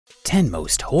10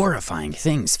 most horrifying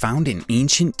things found in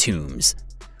ancient tombs.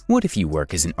 What if you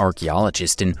work as an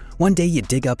archaeologist and one day you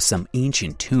dig up some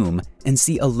ancient tomb and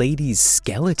see a lady's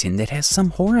skeleton that has some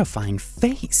horrifying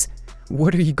face?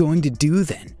 What are you going to do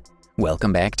then?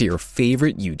 Welcome back to your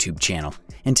favorite YouTube channel,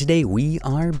 and today we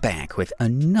are back with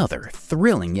another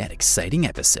thrilling yet exciting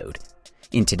episode.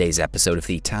 In today's episode of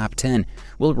the Top 10,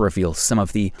 we'll reveal some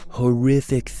of the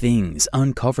horrific things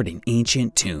uncovered in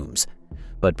ancient tombs.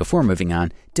 But before moving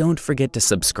on, don't forget to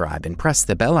subscribe and press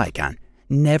the bell icon,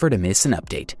 never to miss an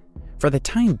update. For the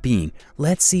time being,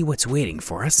 let's see what's waiting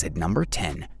for us at number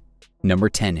 10. Number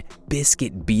 10,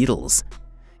 Biscuit Beetles.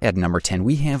 At number 10,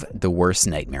 we have the worst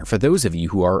nightmare for those of you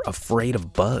who are afraid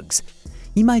of bugs.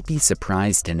 You might be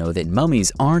surprised to know that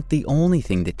mummies aren't the only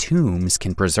thing that tombs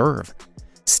can preserve.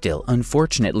 Still,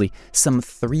 unfortunately, some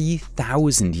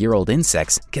 3,000-year-old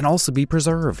insects can also be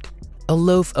preserved. A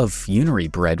loaf of funerary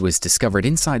bread was discovered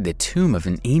inside the tomb of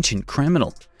an ancient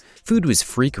criminal. Food was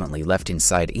frequently left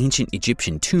inside ancient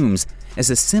Egyptian tombs as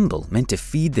a symbol meant to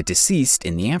feed the deceased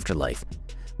in the afterlife.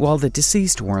 While the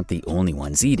deceased weren't the only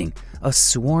ones eating, a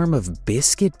swarm of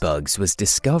biscuit bugs was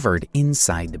discovered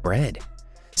inside the bread.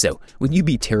 So, would you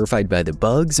be terrified by the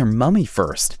bugs or mummy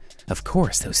first? Of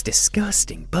course, those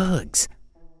disgusting bugs.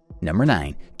 Number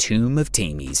 9, Tomb of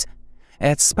Ptahmes.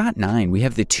 At spot 9, we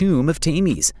have the Tomb of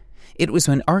Ptahmes. It was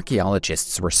when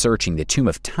archaeologists were searching the tomb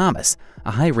of Ptahmes,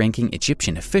 a high-ranking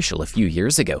Egyptian official, a few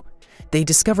years ago. They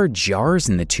discovered jars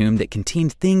in the tomb that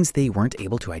contained things they weren't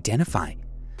able to identify.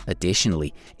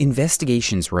 Additionally,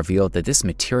 investigations revealed that this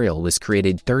material was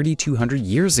created 3,200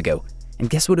 years ago. And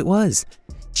guess what it was?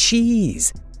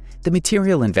 Cheese! The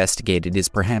material investigated is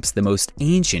perhaps the most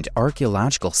ancient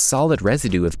archaeological solid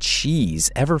residue of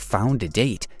cheese ever found to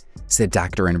date, said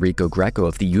Dr. Enrico Greco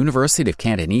of the University of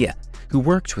Catania, who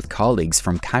worked with colleagues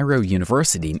from Cairo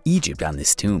University in Egypt on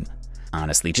this tomb.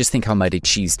 Honestly, just think how might a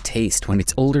cheese taste when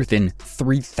it's older than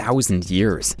 3,000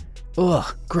 years.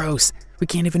 Ugh, gross. We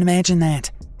can't even imagine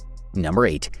that. Number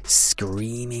 8,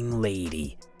 Screaming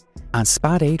Lady. On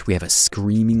spot 8, we have a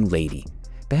screaming lady.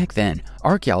 Back then,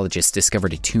 archaeologists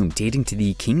discovered a tomb dating to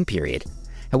the King period.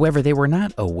 However, they were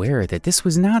not aware that this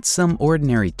was not some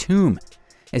ordinary tomb.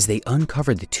 As they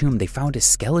uncovered the tomb, they found a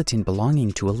skeleton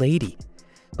belonging to a lady.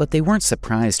 But they weren't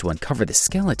surprised to uncover the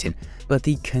skeleton, but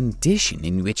the condition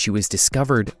in which she was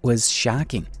discovered was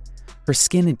shocking. Her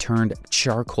skin had turned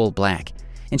charcoal black,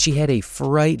 and she had a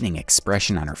frightening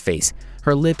expression on her face,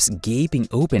 her lips gaping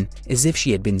open as if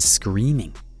she had been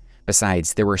screaming.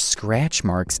 Besides, there were scratch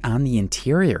marks on the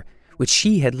interior, which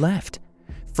she had left.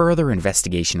 Further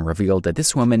investigation revealed that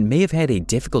this woman may have had a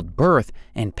difficult birth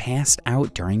and passed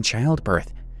out during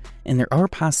childbirth. And there are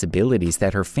possibilities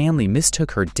that her family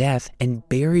mistook her death and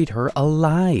buried her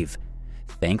alive.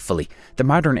 Thankfully, the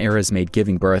modern era has made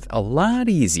giving birth a lot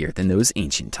easier than those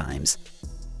ancient times.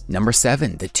 Number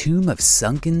 7, the Tomb of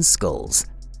Sunken Skulls.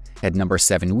 At number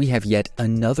 7, we have yet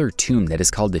another tomb that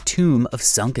is called the Tomb of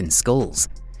Sunken Skulls.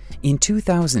 In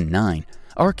 2009,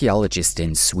 archaeologists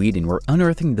in Sweden were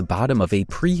unearthing the bottom of a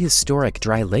prehistoric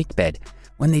dry lake bed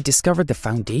when they discovered the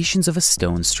foundations of a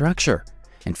stone structure.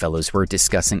 And fellows were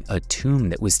discussing a tomb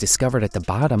that was discovered at the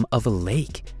bottom of a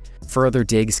lake. Further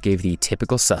digs gave the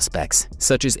typical suspects,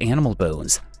 such as animal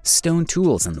bones, stone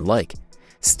tools, and the like.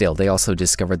 Still, they also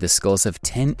discovered the skulls of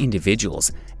 10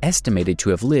 individuals, estimated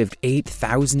to have lived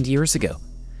 8,000 years ago.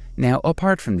 Now,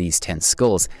 apart from these 10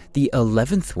 skulls, the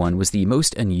 11th one was the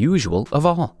most unusual of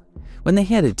all. When they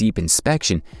had a deep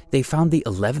inspection, they found the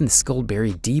 11th skull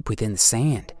buried deep within the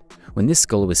sand. When this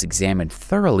skull was examined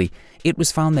thoroughly, it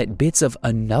was found that bits of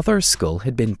another skull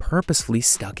had been purposefully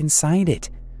stuck inside it.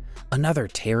 Another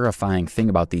terrifying thing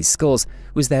about these skulls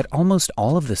was that almost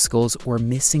all of the skulls were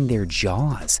missing their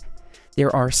jaws.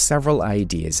 There are several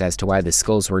ideas as to why the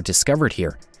skulls were discovered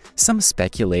here. Some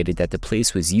speculated that the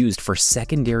place was used for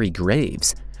secondary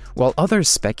graves, while others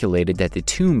speculated that the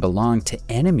tomb belonged to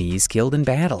enemies killed in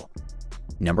battle.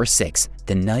 Number 6,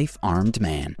 the Knife-Armed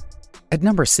Man. At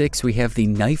number 6, we have the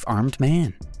Knife-Armed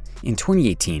Man. In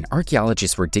 2018,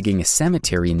 archaeologists were digging a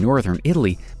cemetery in northern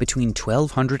Italy between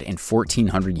 1,200 and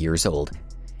 1,400 years old.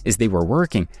 As they were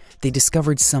working, they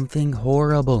discovered something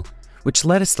horrible, which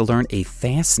led us to learn a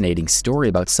fascinating story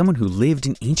about someone who lived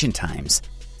in ancient times.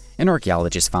 An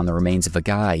archaeologist found the remains of a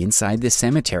guy inside this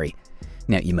cemetery.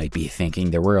 Now, you might be thinking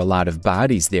there were a lot of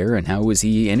bodies there, and how was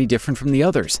he any different from the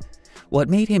others? What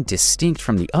made him distinct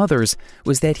from the others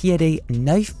was that he had a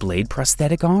knife blade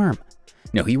prosthetic arm.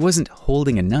 No, he wasn't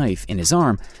holding a knife in his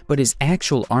arm, but his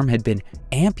actual arm had been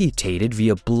amputated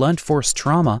via blunt force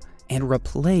trauma and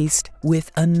replaced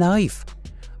with a knife.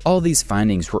 All these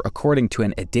findings were according to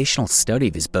an additional study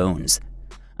of his bones.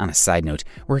 On a side note,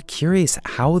 we're curious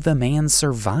how the man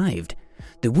survived.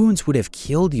 The wounds would have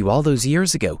killed you all those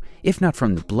years ago, if not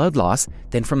from the blood loss,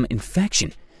 then from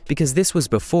infection, because this was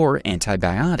before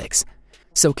antibiotics.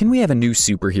 So can we have a new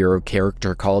superhero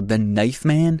character called the Knife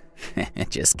Man?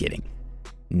 Just kidding.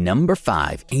 Number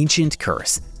 5, Ancient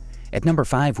Curse. At number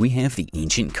 5, we have the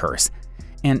Ancient Curse.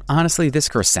 And honestly, this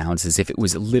curse sounds as if it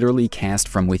was literally cast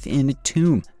from within a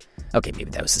tomb. Okay, maybe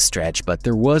that was a stretch, but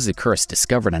there was a curse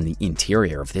discovered on the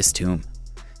interior of this tomb.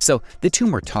 So the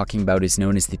tomb we're talking about is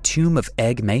known as the Tomb of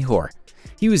Eg-Mahor.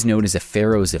 He was known as a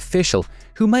pharaoh's official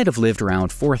who might have lived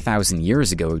around 4,000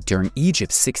 years ago during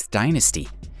Egypt's 6th dynasty.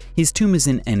 His tomb is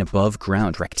in an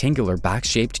above-ground rectangular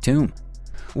box-shaped tomb.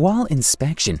 While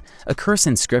inspection, a curse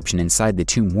inscription inside the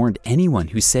tomb warned anyone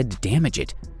who said to damage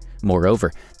it.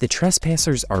 Moreover, the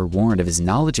trespassers are warned of his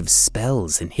knowledge of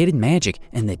spells and hidden magic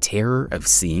and the terror of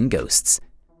seeing ghosts.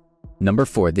 Number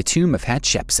 4, the Tomb of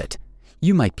Hatshepsut.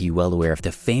 You might be well aware of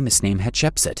the famous name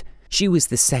Hatshepsut. She was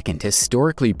the 2nd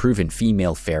historically proven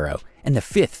female pharaoh and the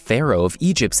 5th pharaoh of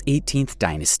Egypt's 18th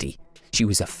dynasty. She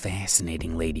was a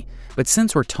fascinating lady, but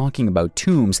since we're talking about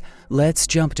tombs, let's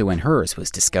jump to when hers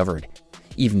was discovered.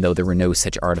 Even though there were no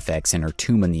such artifacts in her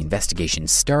tomb when the investigation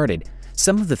started,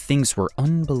 some of the things were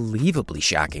unbelievably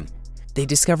shocking. They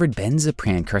discovered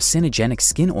benzopran carcinogenic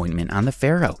skin ointment on the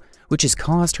pharaoh, which has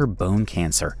caused her bone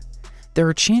cancer. There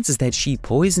are chances that she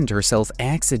poisoned herself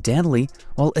accidentally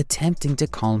while attempting to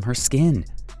calm her skin.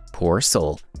 Poor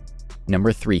soul.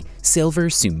 Number 3, Silver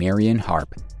Sumerian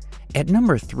Harp. At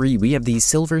number 3, we have the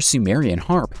Silver Sumerian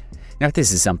Harp. Now,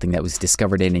 this is something that was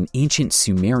discovered in an ancient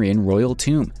Sumerian royal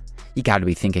tomb. You gotta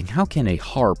be thinking, how can a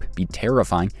harp be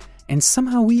terrifying? And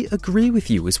somehow we agree with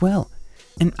you as well.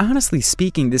 And honestly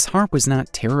speaking, this harp was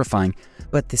not terrifying,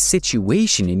 but the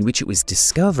situation in which it was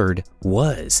discovered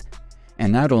was.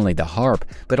 And not only the harp,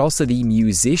 but also the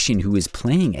musician who was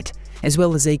playing it, as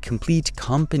well as a complete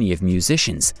company of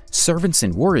musicians, servants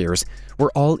and warriors,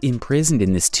 were all imprisoned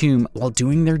in this tomb while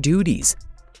doing their duties.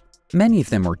 Many of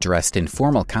them were dressed in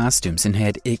formal costumes and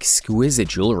had exquisite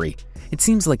jewelry. It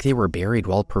seems like they were buried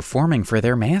while performing for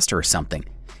their master or something.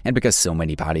 And because so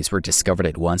many bodies were discovered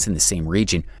at once in the same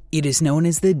region, it is known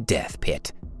as the Death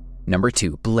Pit. Number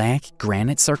 2, Black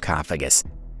Granite Sarcophagus.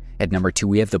 At number 2,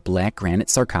 we have the Black Granite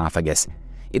Sarcophagus.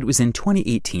 It was in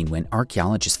 2018 when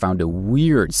archaeologists found a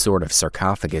weird sort of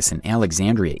sarcophagus in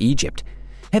Alexandria, Egypt.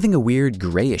 Having a weird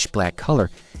grayish-black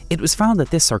color, it was found that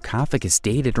this sarcophagus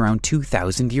dated around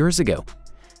 2,000 years ago.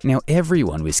 Now,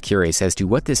 everyone was curious as to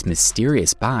what this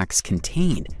mysterious box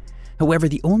contained. However,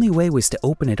 the only way was to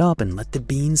open it up and let the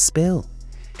beans spill.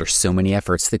 After so many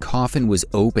efforts, the coffin was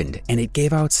opened and it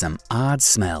gave out some odd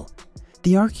smell.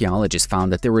 The archaeologists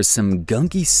found that there was some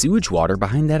gunky sewage water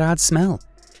behind that odd smell.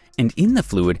 And in the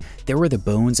fluid, there were the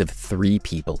bones of 3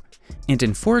 people. And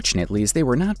unfortunately, as they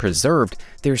were not preserved,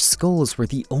 their skulls were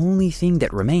the only thing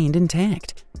that remained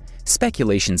intact.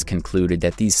 Speculations concluded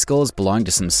that these skulls belonged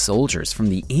to some soldiers from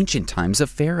the ancient times of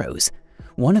pharaohs.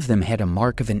 One of them had a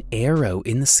mark of an arrow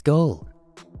in the skull.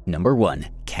 Number 1,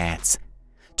 cats.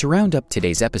 To round up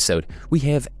today's episode, we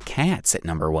have cats at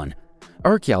number 1.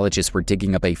 Archaeologists were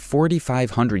digging up a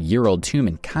 4,500-year-old tomb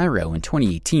in Cairo in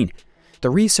 2018. The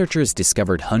researchers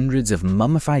discovered hundreds of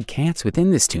mummified cats within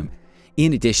this tomb,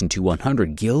 in addition to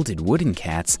 100 gilded wooden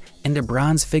cats and a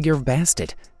bronze figure of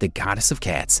Bastet, the goddess of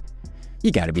cats.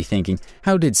 You gotta be thinking,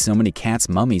 how did so many cats'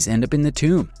 mummies end up in the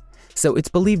tomb? So it's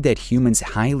believed that humans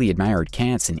highly admired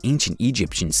cats in ancient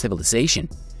Egyptian civilization.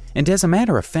 And as a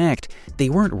matter of fact, they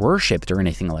weren't worshipped or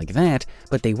anything like that,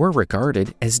 but they were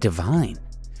regarded as divine.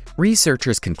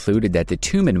 Researchers concluded that the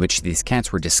tomb in which these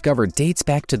cats were discovered dates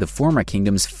back to the former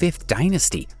kingdom's 5th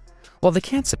dynasty. While the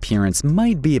cat's appearance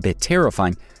might be a bit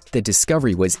terrifying, the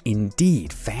discovery was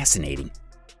indeed fascinating.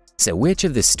 So which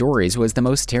of the stories was the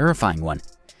most terrifying one?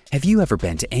 Have you ever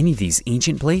been to any of these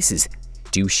ancient places?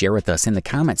 Do share with us in the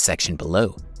comments section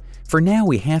below. For now,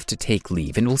 we have to take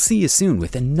leave, and we'll see you soon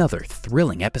with another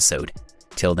thrilling episode.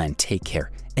 Till then, take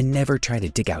care, and never try to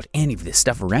dig out any of this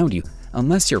stuff around you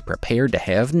unless you're prepared to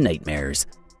have nightmares.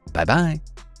 Bye-bye.